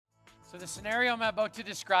So the scenario I'm about to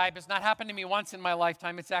describe has not happened to me once in my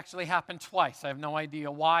lifetime. It's actually happened twice. I have no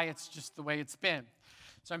idea why. It's just the way it's been.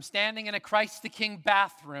 So I'm standing in a Christ the King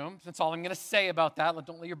bathroom. That's all I'm going to say about that.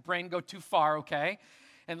 Don't let your brain go too far, okay?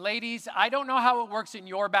 And ladies, I don't know how it works in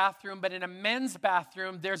your bathroom, but in a men's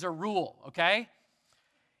bathroom, there's a rule, okay?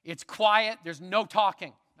 It's quiet. There's no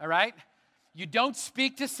talking, all right? You don't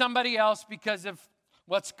speak to somebody else because of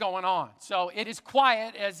what's going on. So it is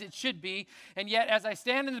quiet as it should be, and yet as I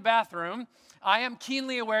stand in the bathroom, I am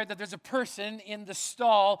keenly aware that there's a person in the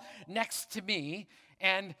stall next to me,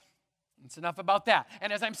 and it's enough about that.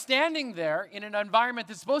 And as I'm standing there in an environment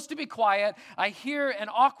that's supposed to be quiet, I hear an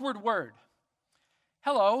awkward word.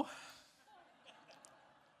 Hello.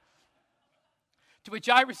 To which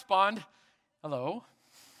I respond, hello.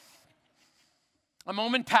 A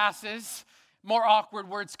moment passes, more awkward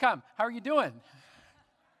words come. How are you doing?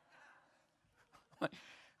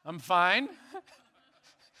 I'm fine.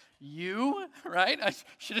 You, right? I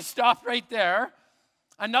should have stopped right there.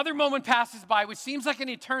 Another moment passes by, which seems like an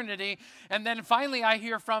eternity, and then finally I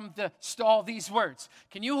hear from the stall these words.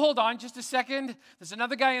 Can you hold on just a second? There's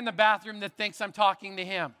another guy in the bathroom that thinks I'm talking to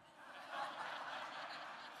him.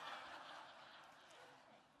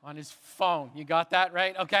 On his phone. You got that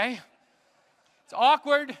right? Okay? It's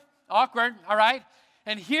awkward, all right?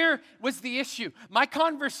 And here was the issue. My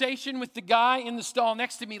conversation with the guy in the stall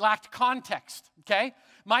next to me lacked context, okay?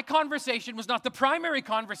 My conversation was not the primary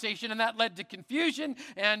conversation, and that led to confusion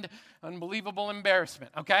and unbelievable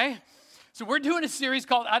embarrassment, okay? So we're doing a series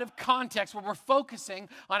called Out of Context, where we're focusing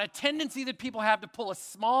on a tendency that people have to pull a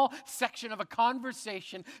small section of a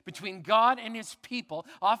conversation between God and his people,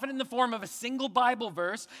 often in the form of a single Bible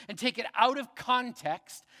verse, and take it out of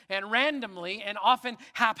context and randomly and often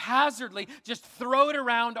haphazardly just throw it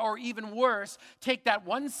around, or even worse, take that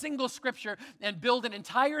one single scripture and build an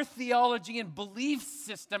entire theology and belief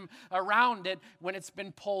system around it when it's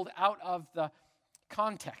been pulled out of the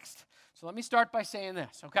context. So let me start by saying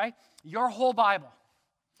this, okay? Your whole Bible,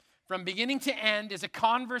 from beginning to end, is a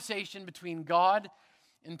conversation between God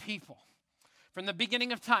and people. From the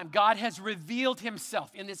beginning of time, God has revealed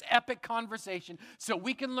himself in this epic conversation so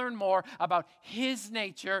we can learn more about his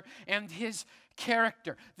nature and his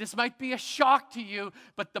character. This might be a shock to you,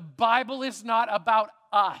 but the Bible is not about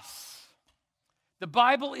us. The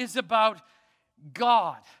Bible is about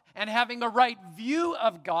God. And having a right view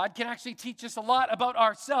of God can actually teach us a lot about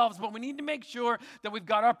ourselves, but we need to make sure that we've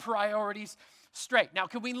got our priorities straight. Now,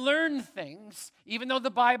 can we learn things even though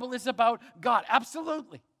the Bible is about God?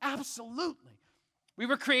 Absolutely. Absolutely. We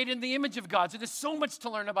were created in the image of God, so there's so much to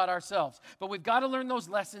learn about ourselves. But we've got to learn those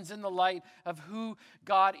lessons in the light of who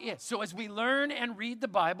God is. So as we learn and read the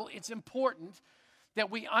Bible, it's important that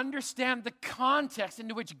we understand the context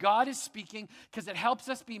into which God is speaking, because it helps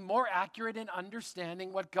us be more accurate in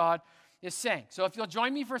understanding what God is saying. So if you'll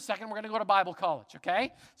join me for a second, we're going to go to Bible college,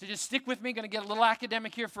 okay? So just stick with me. Going to get a little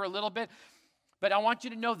academic here for a little bit. But I want you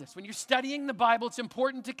to know this. When you're studying the Bible, it's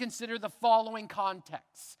important to consider the following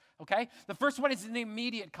contexts, okay? The first one is in the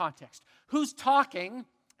immediate context. Who's talking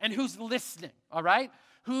and who's listening, all right?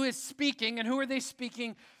 Who is speaking and who are they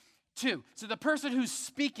speaking to? So the person who's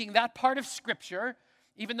speaking that part of Scripture,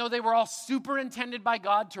 even though they were all superintended by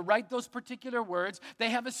God to write those particular words, they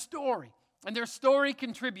have a story. And their story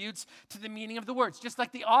contributes to the meaning of the words. Just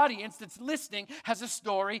like the audience that's listening has a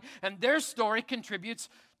story, and their story contributes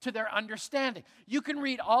to their understanding. You can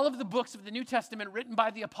read all of the books of the New Testament written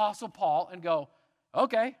by the Apostle Paul and go,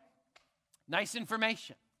 okay, nice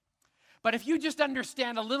information. But if you just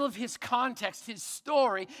understand a little of his context, his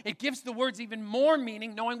story, it gives the words even more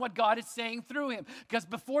meaning, knowing what God is saying through him. Because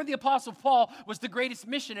before the Apostle Paul was the greatest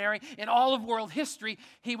missionary in all of world history,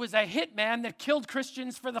 he was a hitman that killed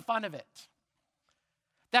Christians for the fun of it.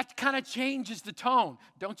 That kind of changes the tone,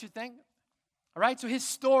 don't you think? All right, so his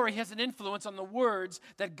story has an influence on the words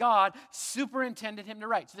that God superintended him to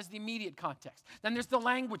write. So this is the immediate context. Then there's the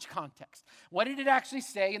language context. What did it actually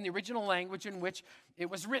say in the original language in which it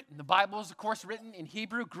was written? The Bible is, of course, written in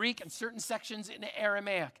Hebrew, Greek, and certain sections in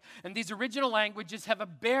Aramaic. And these original languages have a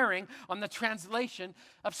bearing on the translation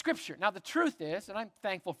of Scripture. Now, the truth is, and I'm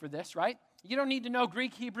thankful for this, right? You don't need to know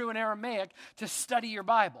Greek, Hebrew, and Aramaic to study your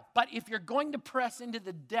Bible. But if you're going to press into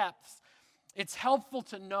the depths, it's helpful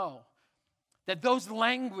to know that those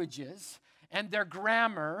languages and their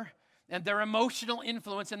grammar and their emotional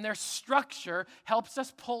influence and their structure helps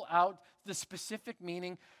us pull out the specific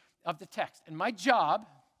meaning of the text. And my job,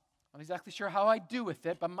 I'm not exactly sure how I do with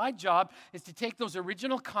it, but my job is to take those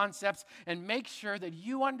original concepts and make sure that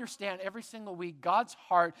you understand every single week God's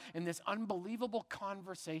heart in this unbelievable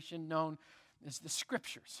conversation known as the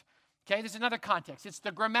Scriptures. Okay, there's another context. It's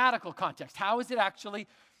the grammatical context. How is it actually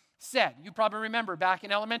said. You probably remember back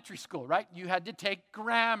in elementary school, right? You had to take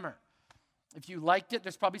grammar. If you liked it,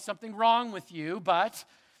 there's probably something wrong with you, but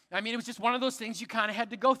it was just one of those things you kind of had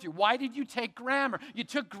to go through. Why did you take grammar? You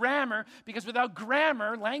took grammar because without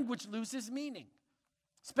grammar, language loses meaning,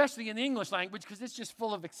 especially in the English language, because it's just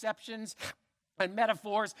full of exceptions and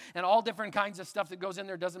metaphors and all different kinds of stuff that goes in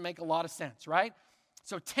there. Doesn't make a lot of sense, right?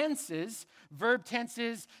 So tenses, verb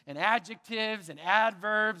tenses and adjectives and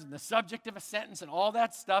adverbs and the subject of a sentence and all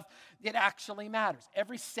that stuff, it actually matters.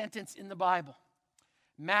 Every sentence in the Bible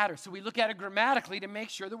matters. So we look at it grammatically to make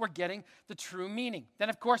sure that we're getting the true meaning. Then,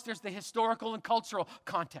 of course, there's the historical and cultural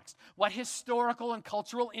context. What historical and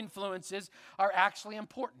cultural influences are actually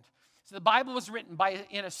important? So the Bible was written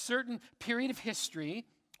in a certain period of history,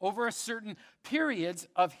 over a certain periods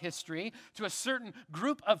of history, to a certain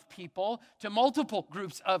group of people, to multiple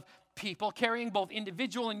groups of people, carrying both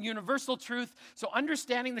individual and universal truth. So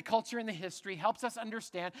understanding the culture and the history helps us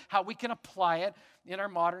understand how we can apply it in our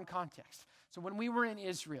modern context. So when we were in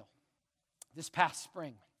Israel this past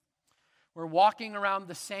spring, we're walking around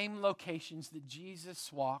the same locations that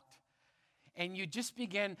Jesus walked, and you just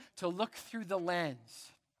begin to look through the lens,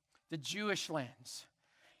 the Jewish lens,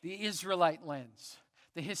 the Israelite lens,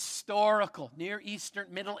 the historical, Near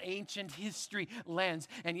Eastern, Middle Ancient history lens,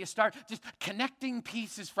 and you start just connecting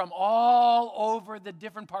pieces from all over the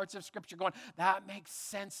different parts of Scripture going, that makes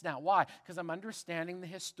sense now. Why? Because I'm understanding the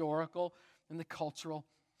historical and the cultural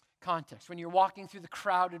context. When you're walking through the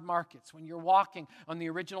crowded markets, when you're walking on the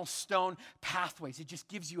original stone pathways, it just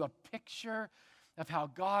gives you a picture of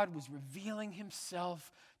how God was revealing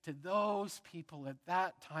himself to those people at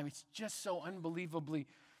that time. It's just so unbelievably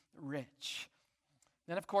rich.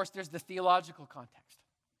 Then, of course, there's the theological context.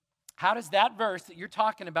 How does that verse that you're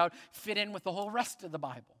talking about fit in with the whole rest of the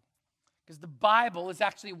Bible? Because the Bible is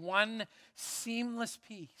actually one seamless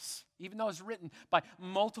piece, even though it's written by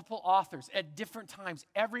multiple authors at different times,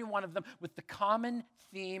 every one of them with the common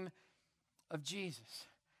theme of Jesus.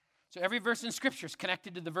 So every verse in Scripture is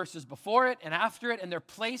connected to the verses before it and after it, and their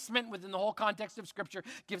placement within the whole context of Scripture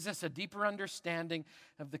gives us a deeper understanding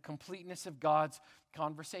of the completeness of God's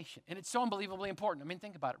conversation. And it's so unbelievably important.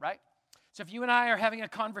 Think about it, right? So if you and I are having a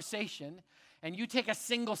conversation, and you take a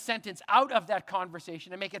single sentence out of that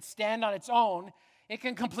conversation and make it stand on its own, it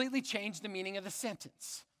can completely change the meaning of the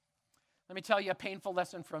sentence. Let me tell you a painful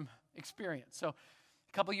lesson from experience. So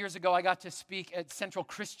a couple years ago, I got to speak at Central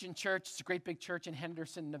Christian Church. It's a great big church in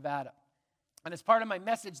Henderson, Nevada. And as part of my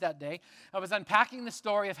message that day, I was unpacking the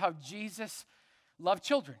story of how Jesus loved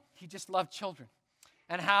children. He just loved children.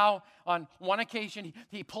 And how on one occasion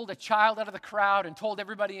he pulled a child out of the crowd and told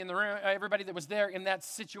everybody in the room, everybody that was there in that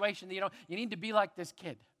situation, that, you need to be like this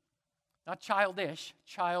kid. Not childish,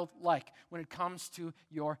 childlike when it comes to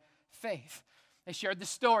your faith. They shared the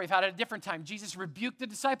story of how at a different time Jesus rebuked the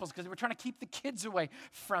disciples because they were trying to keep the kids away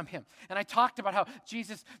from him. And I talked about how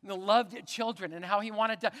Jesus loved children and how he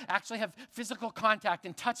wanted to actually have physical contact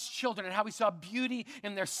and touch children and how he saw beauty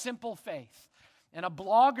in their simple faith. And a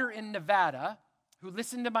blogger in Nevada who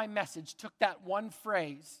listened to my message took that one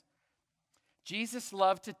phrase, Jesus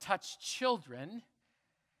loved to touch children,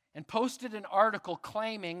 and posted an article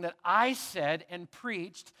claiming that I said and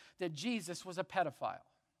preached that Jesus was a pedophile.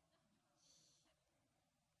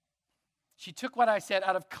 She took what I said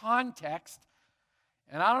out of context,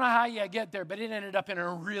 and I don't know how you get there, but it ended up in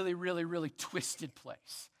a really, really, really twisted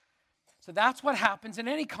place. So that's what happens in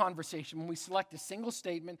any conversation when we select a single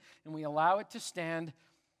statement and we allow it to stand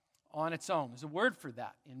on its own. There's a word for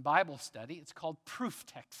that in Bible study. It's called proof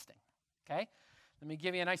texting, okay? Let me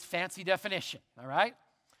give you a nice fancy definition, all right?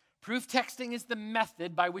 Proof texting is the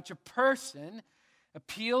method by which a person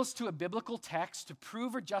appeals to a biblical text to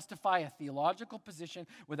prove or justify a theological position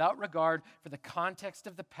without regard for the context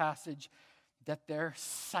of the passage that they're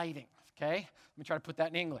citing, okay? Let me try to put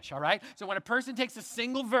that in English, all right? So when a person takes a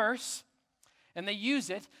single verse and they use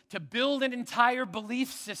it to build an entire belief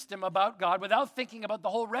system about God without thinking about the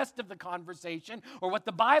whole rest of the conversation or what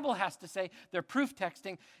the Bible has to say, they're proof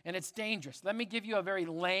texting, and it's dangerous. Let me give you a very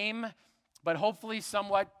lame but hopefully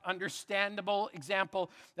somewhat understandable example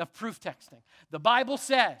of proof texting. The Bible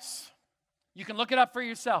says, you can look it up for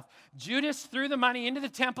yourself, Judas threw the money into the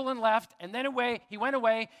temple and left, and then he went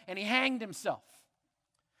away and he hanged himself.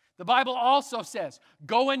 The Bible also says,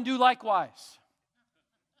 go and do likewise.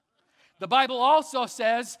 The Bible also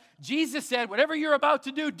says, Jesus said, whatever you're about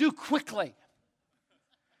to do, do quickly.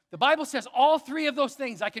 The Bible says all three of those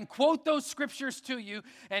things. I can quote those scriptures to you,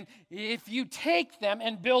 and if you take them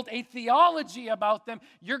and build a theology about them,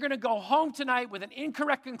 you're going to go home tonight with an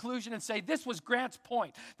incorrect conclusion and say, this was Grant's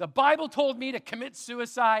point. The Bible told me to commit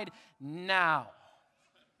suicide now.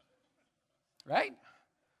 Right?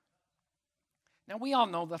 Now, we all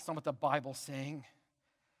know that's not what the Bible's saying.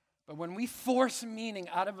 But when we force meaning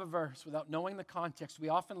out of a verse without knowing the context, we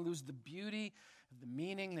often lose the beauty of the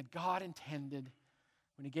meaning that God intended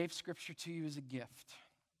when he gave Scripture to you as a gift.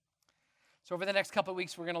 So over the next couple of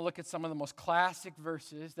weeks, we're going to look at some of the most classic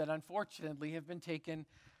verses that unfortunately have been taken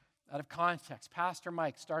out of context. Pastor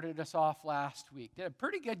Mike started us off last week. Did a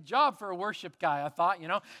pretty good job for a worship guy, I thought.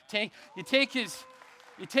 You take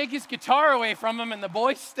his guitar away from him and the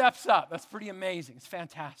boy steps up. That's pretty amazing. It's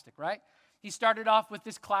fantastic, right? He started off with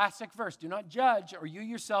this classic verse, do not judge or you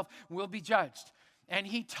yourself will be judged. And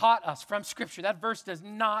he taught us from Scripture. That verse does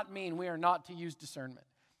not mean we are not to use discernment.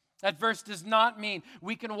 That verse does not mean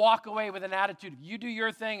we can walk away with an attitude of you do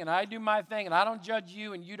your thing and I do my thing and I don't judge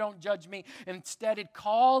you and you don't judge me. Instead, it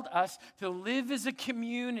called us to live as a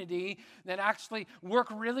community that actually work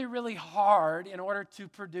really, really hard in order to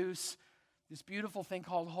produce this beautiful thing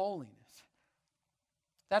called holiness.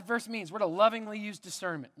 That verse means we're to lovingly use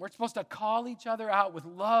discernment. We're supposed to call each other out with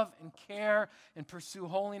love and care and pursue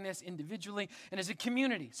holiness individually and as a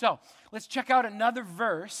community. So let's check out another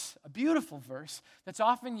verse, a beautiful verse that's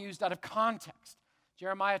often used out of context.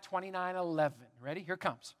 Jeremiah 29:11. Ready? Here it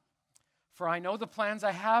comes. For I know the plans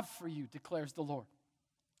I have for you, declares the Lord.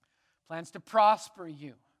 Plans to prosper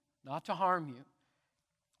you, not to harm you.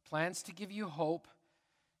 Plans to give you hope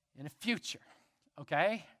and a future.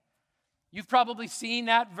 Okay? You've probably seen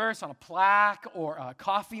that verse on a plaque or a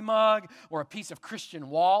coffee mug or a piece of Christian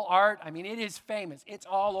wall art. I mean, it is famous. It's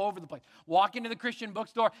all over the place. Walk into the Christian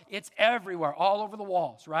bookstore, it's everywhere, all over the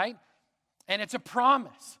walls, right? And it's a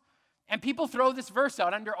promise. And people throw this verse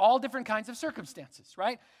out under all different kinds of circumstances,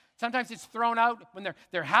 right? Sometimes it's thrown out when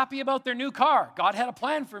they're happy about their new car. God had a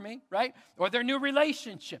plan for me, right? Or their new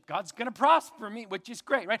relationship. God's going to prosper me, which is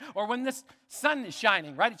great, right? Or when the sun is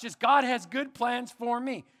shining, right? It's just God has good plans for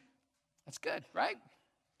me. That's good, right?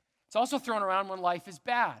 It's also thrown around when life is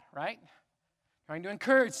bad, right? Trying to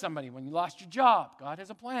encourage somebody when you lost your job. God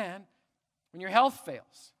has a plan. When your health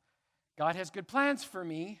fails, God has good plans for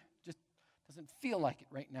me. Just doesn't feel like it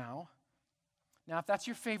right now. Now, if that's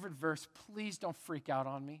your favorite verse, please don't freak out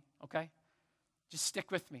on me, okay? Just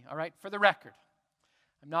stick with me, all right? For the record,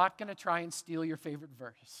 I'm not going to try and steal your favorite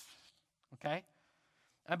verse, okay?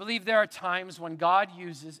 I believe there are times when God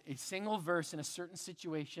uses a single verse in a certain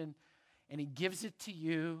situation and he gives it to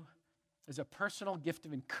you as a personal gift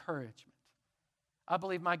of encouragement. I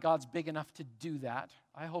believe my God's big enough to do that.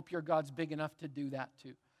 I hope your God's big enough to do that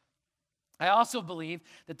too. I also believe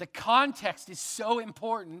that the context is so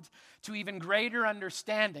important to even greater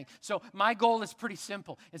understanding. So my goal is pretty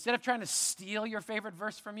simple. Instead of trying to steal your favorite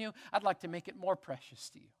verse from you, I'd like to make it more precious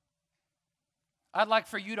to you. I'd like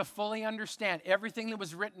for you to fully understand everything that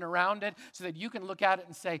was written around it so that you can look at it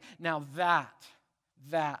and say, now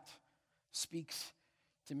that speaks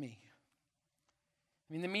to me.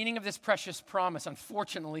 I mean, the meaning of this precious promise,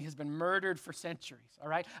 unfortunately, has been murdered for centuries, all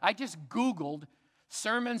right? I just Googled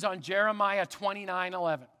sermons on Jeremiah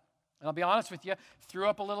 29:11. And I'll be honest with you, threw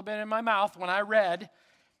up a little bit in my mouth when I read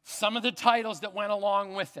some of the titles that went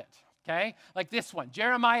along with it, okay? Like this one,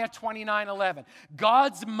 Jeremiah 29:11,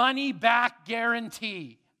 God's money back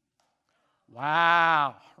guarantee.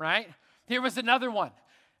 Wow, right? Here was another one.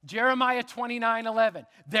 Jeremiah 29:11.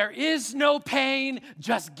 There is no pain,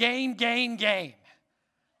 just gain, gain, gain.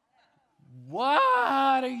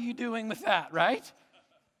 What are you doing with that, right?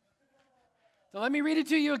 So let me read it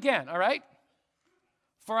to you again, all right?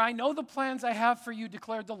 For I know the plans I have for you,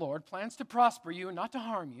 declared the Lord, plans to prosper you and not to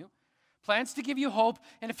harm you, plans to give you hope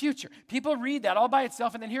and a future. People read that all by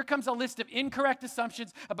itself, and then here comes a list of incorrect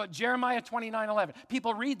assumptions about Jeremiah 29:11.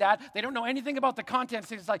 People read that, they don't know anything about the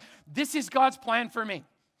content. It's like, this is God's plan for me.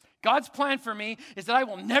 God's plan for me is that I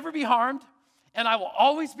will never be harmed and I will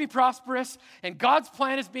always be prosperous, and God's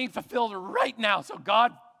plan is being fulfilled right now. So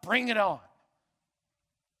God, bring it on.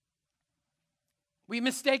 We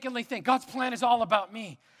mistakenly think God's plan is all about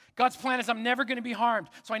me. God's plan is I'm never going to be harmed,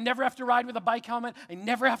 so I never have to ride with a bike helmet. I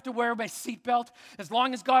never have to wear my seatbelt. As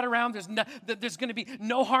long as God's around, there's going to be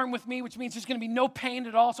no harm with me, which means there's going to be no pain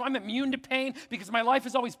at all. So I'm immune to pain because my life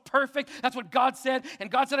is always perfect. That's what God said.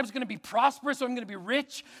 And God said I was going to be prosperous, so I'm going to be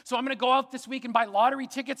rich. So I'm going to go out this week and buy lottery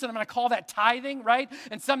tickets, and I'm going to call that tithing, right?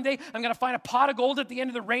 And someday I'm going to find a pot of gold at the end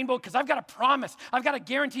of the rainbow because I've got a promise. I've got a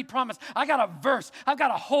guaranteed promise. I got a verse. I've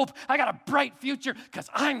got a hope. I got a bright future because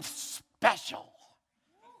I'm special.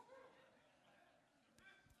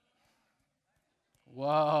 Whoa,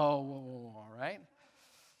 all right?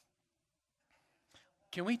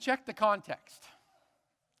 Can we check the context?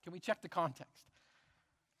 Can we check the context?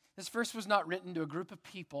 This verse was not written to a group of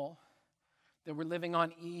people that were living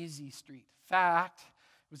on Easy Street. In fact,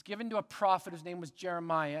 was given to a prophet whose name was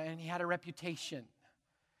Jeremiah, and he had a reputation.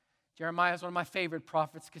 Jeremiah is one of my favorite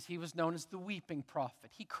prophets because he was known as the weeping prophet.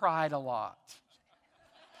 He cried a lot.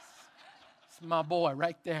 It's my boy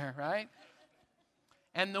right there, right?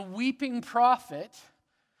 And the weeping prophet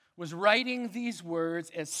was writing these words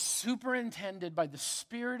as superintended by the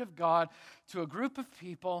Spirit of God to a group of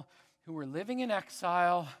people who were living in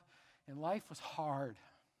exile, and life was hard.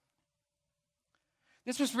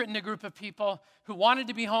 This was written to a group of people who wanted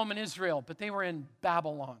to be home in Israel, but they were in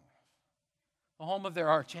Babylon, the home of their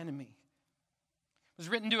archenemy. It was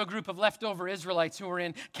written to a group of leftover Israelites who were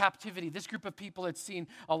in captivity. This group of people had seen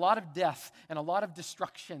a lot of death and a lot of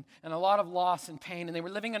destruction and a lot of loss and pain, and they were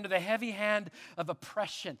living under the heavy hand of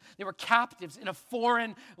oppression. They were captives in a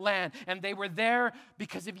foreign land, and they were there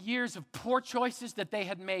because of years of poor choices that they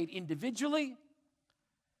had made individually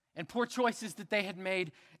and poor choices that they had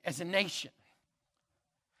made as a nation.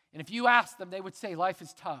 And if you ask them, they would say, life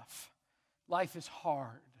is tough. Life is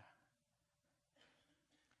hard.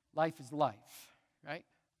 Life is life, right?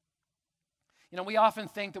 You know, we often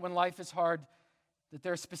think that when life is hard, that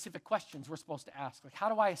there are specific questions we're supposed to ask. Like,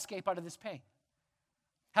 how do I escape out of this pain?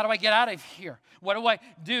 How do I get out of here? What do I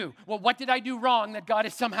do? Well, what did I do wrong that God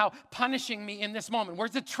is somehow punishing me in this moment?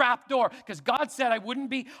 Where's the trap door? Because God said I wouldn't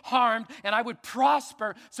be harmed and I would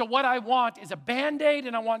prosper. So what I want is a Band-Aid,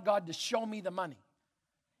 and I want God to show me the money.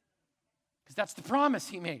 Because that's the promise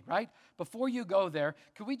he made, right? Before you go there,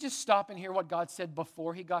 could we just stop and hear what God said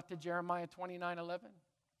before he got to Jeremiah 29:11?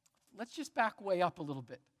 Let's just back way up a little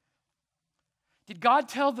bit. Did God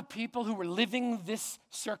tell the people who were living this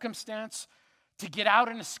circumstance to get out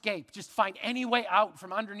and escape, just find any way out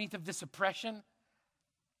from underneath of this oppression?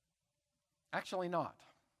 Actually not.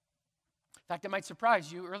 In fact, it might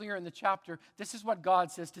surprise you. Earlier in the chapter, this is what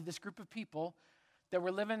God says to this group of people that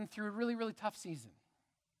were living through a really, really tough season.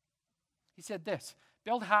 He said this: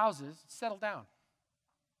 build houses, settle down.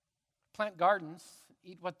 Plant gardens,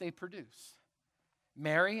 eat what they produce.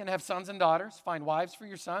 Marry and have sons and daughters. Find wives for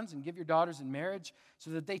your sons and give your daughters in marriage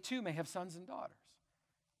so that they too may have sons and daughters.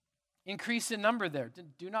 Increase in number there.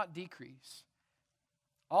 Do not decrease.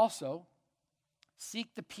 Also,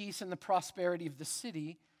 seek the peace and the prosperity of the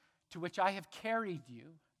city to which I have carried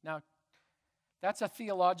you. Now, that's a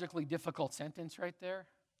theologically difficult sentence right there.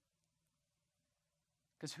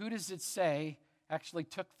 Because who does it say actually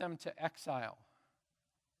took them to exile?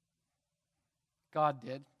 God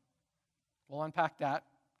did. We'll unpack that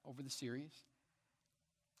over the series.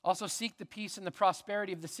 Also, seek the peace and the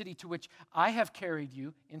prosperity of the city to which I have carried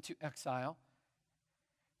you into exile.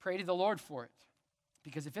 Pray to the Lord for it,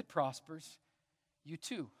 because if it prospers, you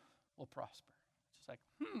too will prosper. It's just like,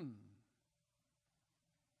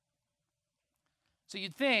 So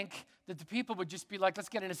you'd think that the people would just be like, let's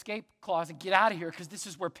get an escape clause and get out of here because this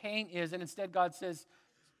is where pain is. And instead God says,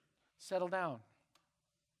 settle down.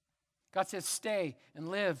 God says, stay and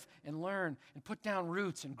live and learn and put down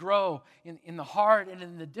roots and grow in the hard and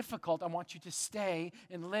in the difficult. I want you to stay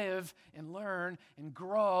and live and learn and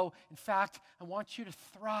grow. In fact, I want you to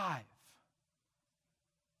thrive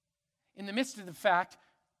in the midst of the fact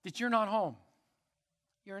that you're not home.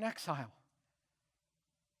 You're in exile.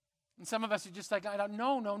 And some of us are just like,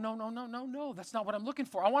 no. That's not what I'm looking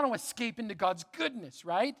for. I want to escape into God's goodness,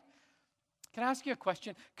 right? Can I ask you a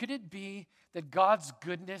question? Could it be that God's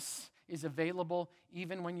goodness is available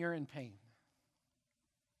even when you're in pain?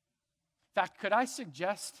 In fact, could I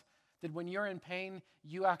suggest that when you're in pain,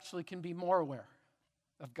 you actually can be more aware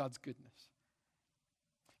of God's goodness?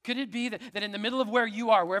 Could it be that in the middle of where you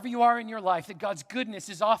are, wherever you are in your life, that God's goodness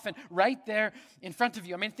is often right there in front of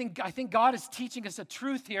you? I think God is teaching us a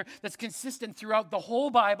truth here that's consistent throughout the whole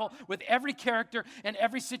Bible with every character and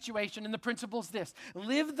every situation. And the principle is this: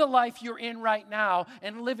 live the life you're in right now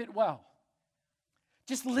and live it well.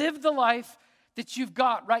 Just live the life that you've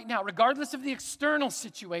got right now, regardless of the external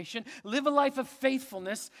situation. Live a life of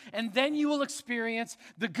faithfulness, and then you will experience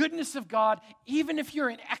the goodness of God even if you're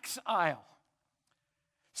in exile.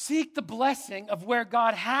 Seek the blessing of where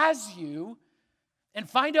God has you and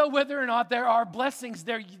find out whether or not there are blessings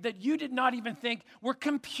there that you did not even think were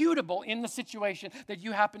computable in the situation that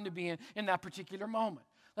you happen to be in that particular moment.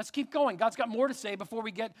 Let's keep going. God's got more to say before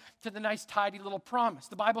we get to the nice, tidy little promise.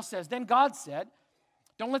 The Bible says, then God said,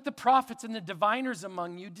 don't let the prophets and the diviners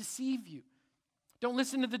among you deceive you. Don't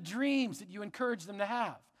listen to the dreams that you encourage them to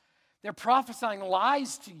have. They're prophesying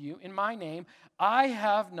lies to you in my name. I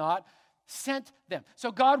have not sent them. So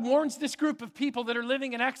God warns this group of people that are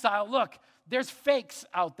living in exile, look, there's fakes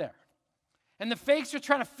out there. And the fakes are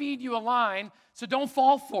trying to feed you a line, so don't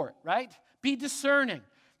fall for it, right? Be discerning.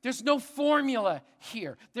 There's no formula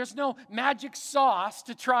here. There's no magic sauce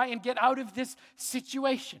to try and get out of this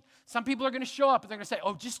situation. Some people are going to show up and they're going to say,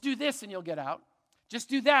 oh, just do this and you'll get out. Just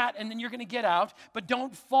do that and then you're going to get out, but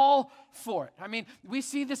don't fall for it. I mean, we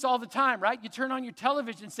see this all the time, right? You turn on your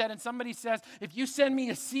television set and somebody says, if you send me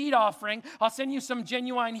a seed offering, I'll send you some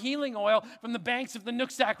genuine healing oil from the banks of the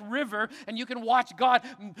Nooksack River, and you can watch God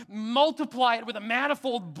multiply it with a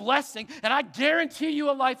manifold blessing, and I guarantee you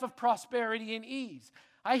a life of prosperity and ease.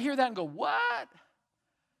 I hear that and go, what?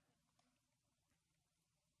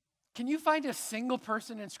 Can you find a single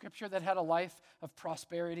person in Scripture that had a life of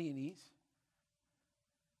prosperity and ease?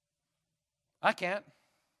 I can't.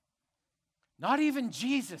 Not even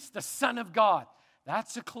Jesus, the Son of God.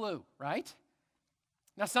 That's a clue, right?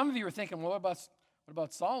 Now, some of you are thinking, well, what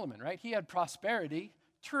about Solomon, right? He had prosperity.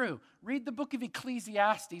 True. Read the book of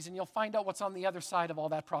Ecclesiastes and you'll find out what's on the other side of all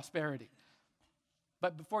that prosperity.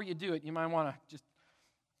 But before you do it, you might want to just,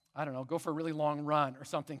 I don't know, go for a really long run or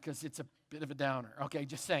something because it's a bit of a downer. Okay,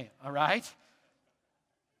 just saying, all right?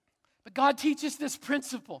 But God teaches this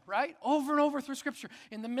principle, right? Over and over through Scripture.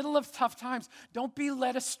 In the middle of tough times, don't be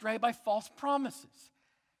led astray by false promises.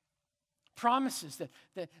 Promises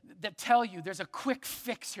that tell you there's a quick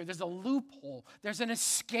fix here, there's a loophole, there's an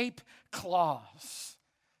escape clause.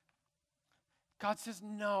 God says,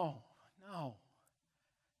 no.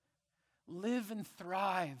 Live and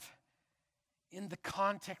thrive in the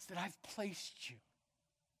context that I've placed you.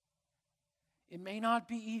 It may not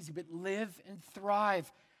be easy, but live and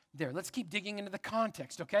thrive there. Let's keep digging into the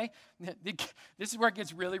context, okay? This is where it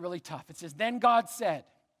gets really, really tough. It says, then God said,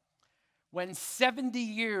 when 70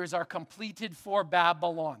 years are completed for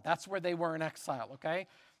Babylon. That's where they were in exile, okay?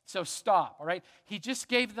 So stop, all right? He just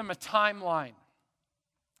gave them a timeline.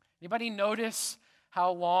 Anybody notice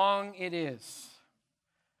how long it is?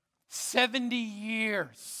 70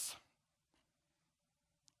 years.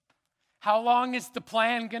 How long is the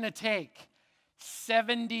plan going to take?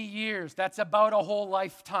 70 years. That's about a whole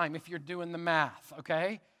lifetime if you're doing the math,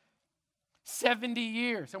 okay? 70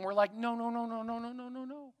 years. And we're like, no.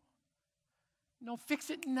 No, fix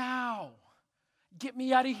it now. Get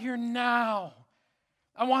me out of here now.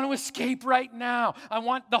 I want to escape right now. I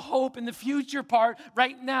want the hope and the future part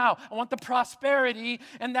right now. I want the prosperity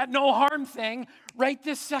and that no harm thing right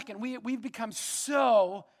this second. We've become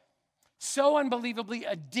so unbelievably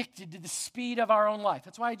addicted to the speed of our own life.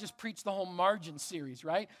 That's why I just preached the whole margin series,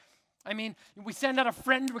 right? I mean, we send out a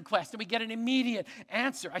friend request and we get an immediate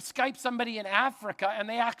answer. I Skype somebody in Africa and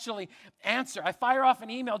they actually answer. I fire off an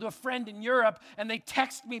email to a friend in Europe and they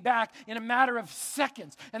text me back in a matter of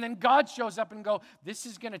seconds. And then God shows up and goes, this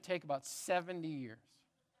is going to take about 70 years.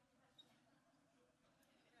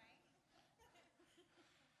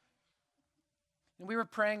 And we were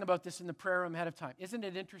praying about this in the prayer room ahead of time. Isn't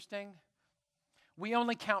it interesting? We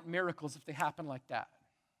only count miracles if they happen like that.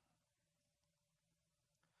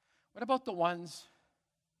 What about the ones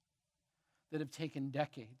that have taken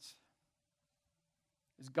decades?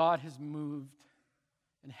 As God has moved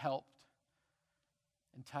and helped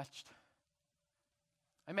and touched.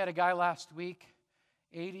 I met a guy last week,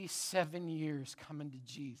 87 years coming to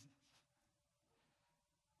Jesus.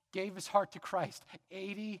 Gave his heart to Christ,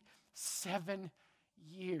 87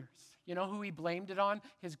 years. You know who he blamed it on?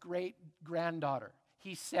 His great-granddaughter.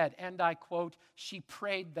 He said, and I quote, she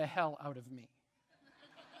prayed the hell out of me.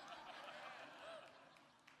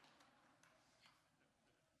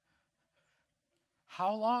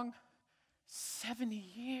 How long? 70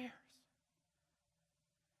 years.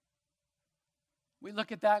 We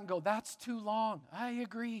look at that and go, that's too long. I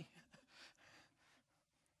agree.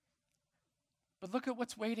 But look at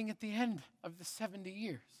what's waiting at the end of the 70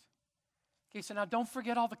 years. Okay, so now don't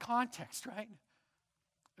forget all the context, right?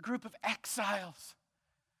 A group of exiles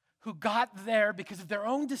who got there because of their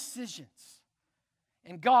own decisions.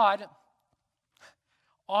 And God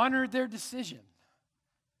honored their decision.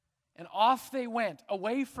 And off they went,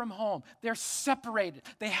 away from home. They're separated.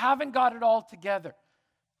 They haven't got it all together.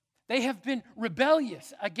 They have been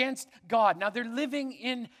rebellious against God. Now they're living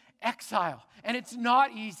in exile. And it's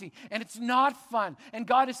not easy. And it's not fun. And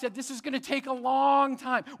God has said, this is going to take a long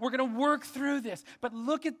time. We're going to work through this. But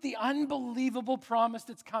look at the unbelievable promise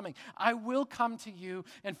that's coming. I will come to you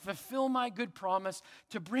and fulfill my good promise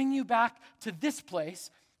to bring you back to this place,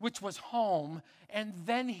 which was home. And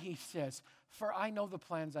then he says, for I know the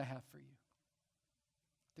plans I have for you,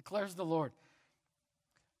 declares the Lord.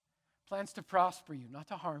 Plans to prosper you, not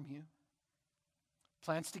to harm you.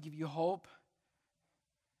 Plans to give you hope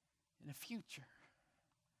and a future.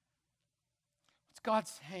 What's God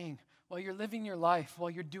saying? while you're living your life, while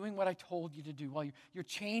you're doing what I told you to do, while you're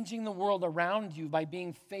changing the world around you by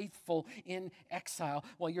being faithful in exile,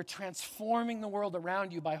 while you're transforming the world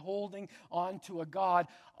around you by holding on to a God,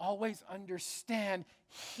 always understand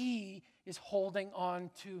He is holding on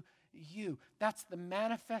to you. That's the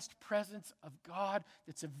manifest presence of God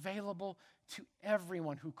that's available to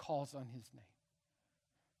everyone who calls on His name.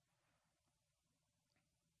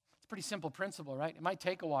 It's a pretty simple principle, right? It might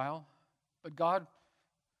take a while, but God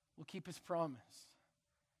will keep His promise.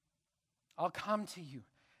 I'll come to you.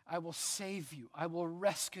 I will save you. I will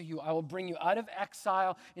rescue you. I will bring you out of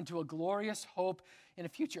exile into a glorious hope in a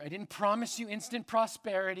future. I didn't promise you instant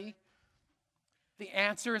prosperity. The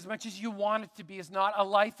answer, as much as you want it to be, is not a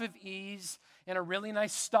life of ease and a really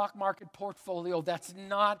nice stock market portfolio. That's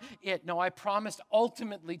not it. No, I promised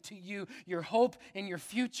ultimately to you, your hope and your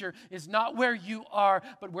future is not where you are,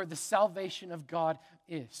 but where the salvation of God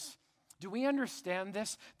is. Do we understand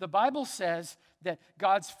this? The Bible says that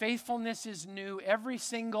God's faithfulness is new every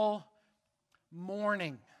single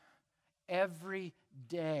morning, every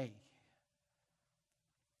day.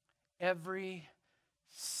 Every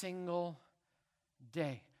single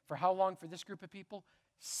day. For how long for this group of people?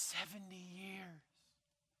 70 years.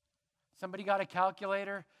 Somebody got a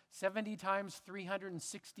calculator? 70 times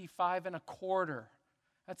 365 and a quarter.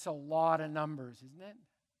 That's a lot of numbers, isn't it?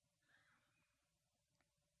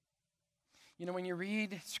 You know, when you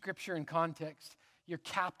read Scripture in context, you're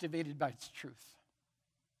captivated by its truth.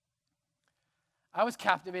 I was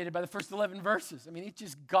captivated by the first 11 verses. I mean, it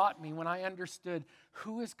just got me when I understood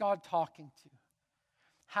who is God talking to.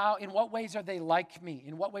 How, in what ways are they like me?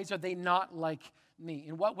 In what ways are they not like me?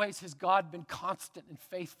 In what ways has God been constant and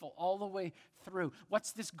faithful all the way through?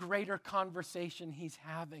 What's this greater conversation He's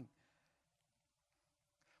having?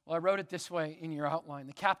 Well, I wrote it this way in your outline.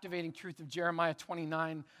 The captivating truth of Jeremiah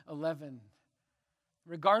 29:11.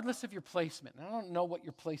 Regardless of your placement, and I don't know what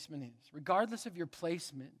your placement is, regardless of your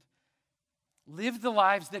placement, live the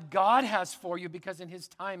lives that God has for you, because in His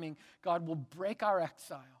timing, God will break our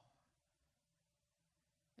exile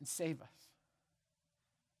and save us.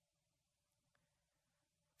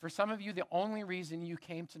 For some of you, the only reason you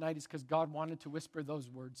came tonight is because God wanted to whisper those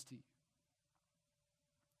words to you.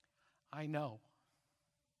 I know.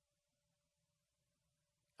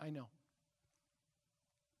 I know.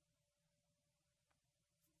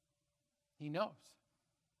 He knows.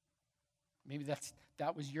 Maybe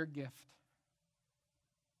that was your gift.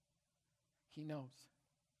 He knows.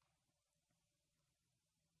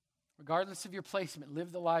 Regardless of your placement,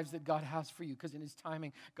 live the lives that God has for you, because in His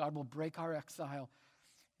timing, God will break our exile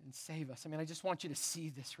and save us. I mean, I just want you to see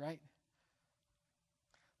this, right?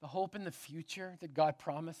 The hope in the future that God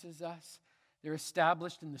promises us, they're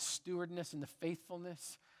established in the stewardness and the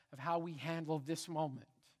faithfulness of how we handle this moment.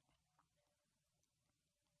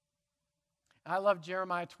 I love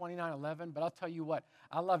Jeremiah 29:11, but I'll tell you what,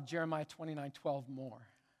 I love Jeremiah 29:12 more.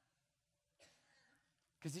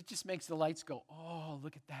 Because it just makes the lights go, oh,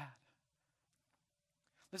 look at that.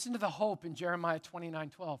 Listen to the hope in Jeremiah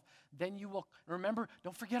 29:12. Then you will, remember,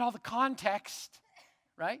 don't forget all the context,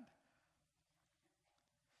 right?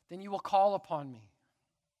 Then you will call upon me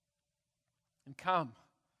and come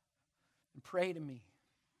and pray to me,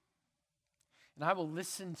 and I will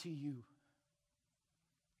listen to you.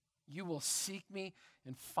 You will seek me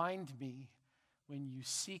and find me when you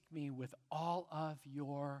seek me with all of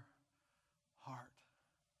your heart.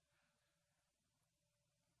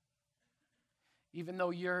 Even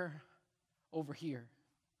though you're over here,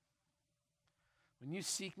 when you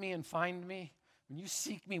seek me and find me, when you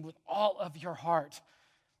seek me with all of your heart,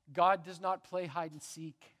 God does not play hide and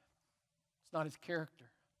seek. It's not His character.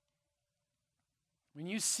 When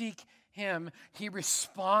you seek Him, He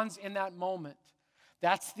responds in that moment.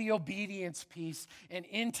 That's the obedience piece. And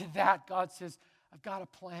into that, God says, I've got a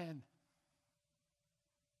plan.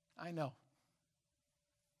 I know.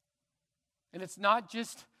 And it's not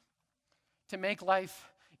just to make life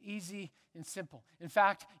easy and simple. In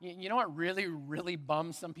fact, you know what really, really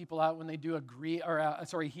bums some people out when they do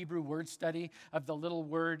a Hebrew word study of the little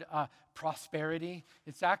word prosperity?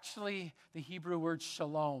 It's actually the Hebrew word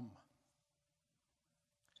shalom.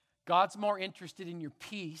 God's more interested in your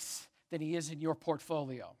peace than He is in your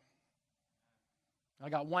portfolio. I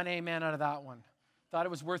got one amen out of that one. Thought it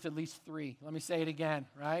was worth at least 3. Let me say it again,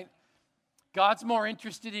 right? God's more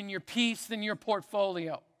interested in your peace than your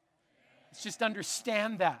portfolio. Let's just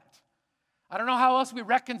understand that. I don't know how else we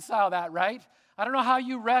reconcile that, right? I don't know how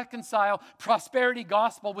you reconcile prosperity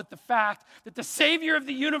gospel with the fact that the Savior of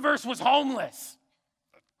the universe was homeless.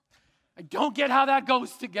 I don't get how that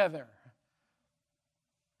goes together.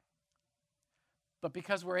 But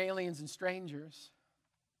because we're aliens and strangers,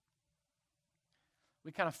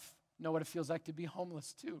 We kind of know what it feels like to be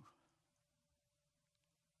homeless too.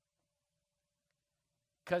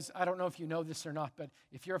 Because I don't know if you know this or not, but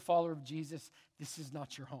if you're a follower of Jesus, this is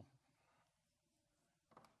not your home.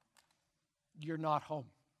 You're not home.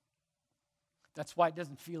 That's why it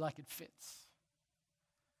doesn't feel like it fits.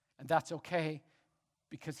 And that's okay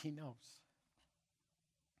because he knows.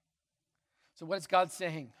 So what is God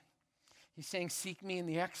saying? He's saying, seek me in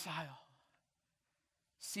the exile.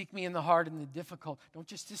 Seek me in the hard and the difficult. Don't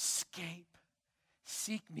just escape.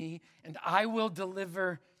 Seek me and I will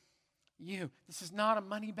deliver you. This is not a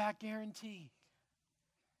money-back guarantee.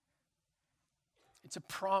 It's a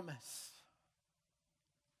promise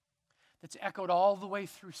that's echoed all the way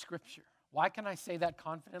through Scripture. Why can I say that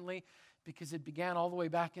confidently? Because it began all the way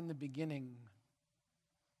back in the beginning,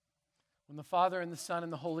 when the Father and the Son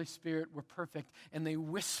and the Holy Spirit were perfect, and they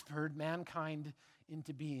whispered mankind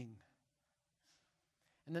into being.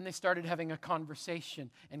 And then they started having a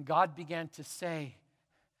conversation, and God began to say,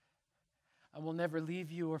 I will never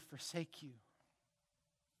leave you or forsake you.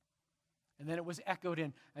 And then it was echoed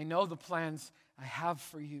in, I know the plans I have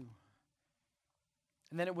for you.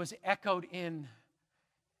 And then it was echoed in,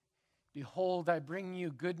 behold, I bring you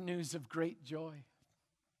good news of great joy,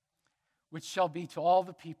 which shall be to all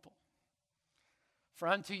the people. For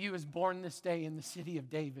unto you is born this day in the city of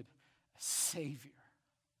David a Savior,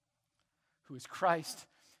 who is Christ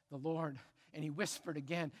the Lord. And he whispered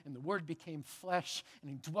again, and the Word became flesh,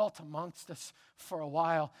 and he dwelt amongst us for a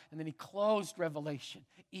while. And then he closed Revelation.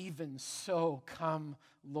 Even so, come,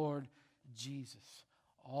 Lord Jesus.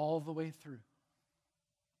 All the way through.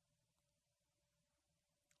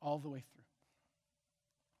 All the way through.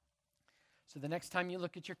 So the next time you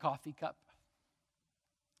look at your coffee cup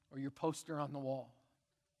or your poster on the wall,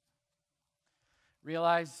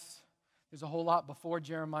 realize there's a whole lot before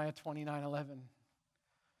Jeremiah 29:11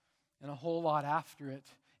 and a whole lot after it,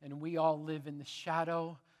 and we all live in the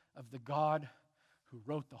shadow of the God who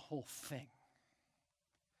wrote the whole thing.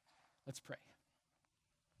 Let's pray.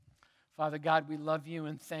 Father God, we love you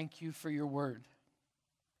and thank you for your word.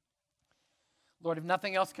 Lord, if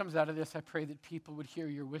nothing else comes out of this, I pray that people would hear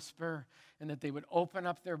your whisper and that they would open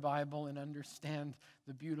up their Bible and understand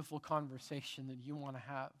the beautiful conversation that you want to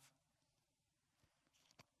have.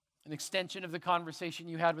 An extension of the conversation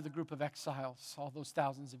you had with a group of exiles all those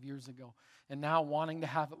thousands of years ago, and now wanting to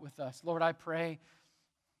have it with us. Lord, I pray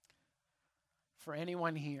for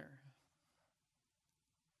anyone here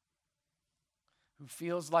who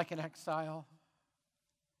feels like an exile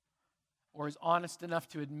or is honest enough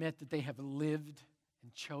to admit that they have lived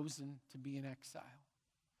and chosen to be in exile.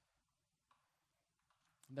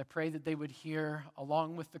 And I pray that they would hear,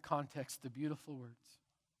 along with the context, the beautiful words.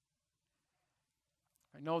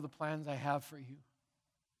 I know the plans I have for you.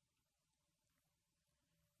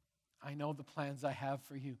 I know the plans I have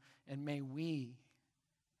for you. And may we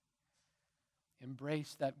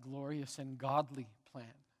embrace that glorious and godly plan.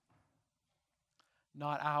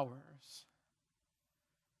 Not ours.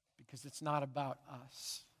 Because it's not about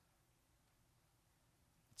us.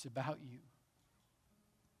 It's about you.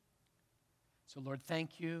 So Lord,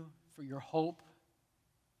 thank you for your hope.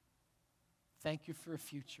 Thank you for a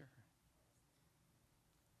future.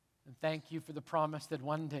 And thank you for the promise that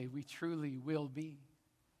one day we truly will be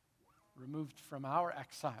removed from our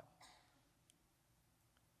exile.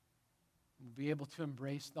 We'll be able to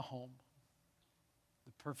embrace the home,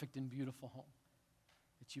 the perfect and beautiful home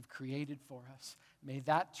that you've created for us. May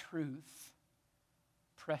that truth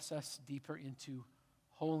press us deeper into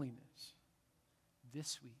holiness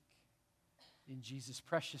this week. In Jesus'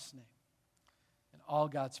 precious name. And all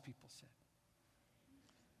God's people said,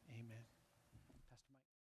 amen.